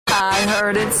I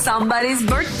heard it's somebody's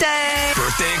birthday.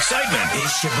 Birthday excitement.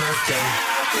 It's your birthday.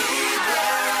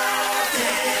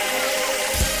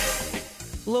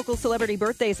 Local celebrity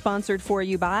birthday sponsored for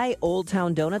you by Old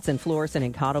Town Donuts in Florissant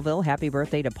and Cottleville. Happy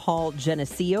birthday to Paul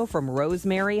Geneseo from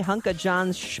Rosemary, Hunka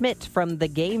John Schmidt from the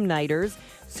Game Nighters.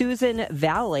 Susan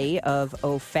Valley of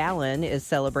O'Fallon is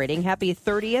celebrating. Happy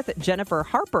 30th, Jennifer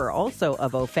Harper, also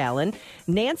of O'Fallon.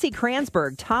 Nancy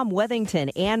Kransberg, Tom Wethington,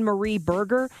 Anne-Marie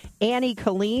Berger, Annie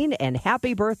Colleen, and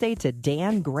happy birthday to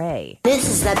Dan Gray. This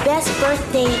is the best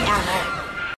birthday ever.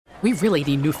 We really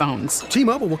need new phones.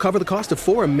 T-Mobile will cover the cost of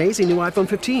 4 amazing new iPhone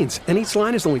 15s, and each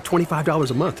line is only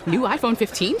 $25 a month. New iPhone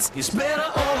 15s? It's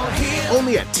better over here.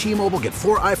 Only at T-Mobile, get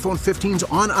 4 iPhone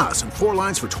 15s on us and 4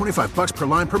 lines for $25 per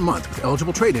line per month with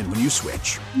eligible trade-in when you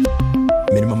switch.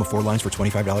 Minimum of 4 lines for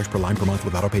 $25 per line per month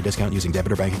with autopay discount using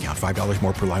debit or bank account. $5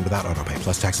 more per line without autopay,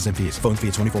 plus taxes and fees. Phone fee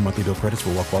at 24 monthly bill credits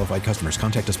for well-qualified customers.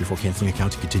 Contact us before canceling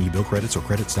account to continue bill credits or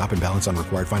credit stop and balance on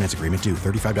required finance agreement due.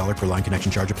 $35 per line connection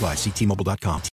charge applies. See T-Mobile.com.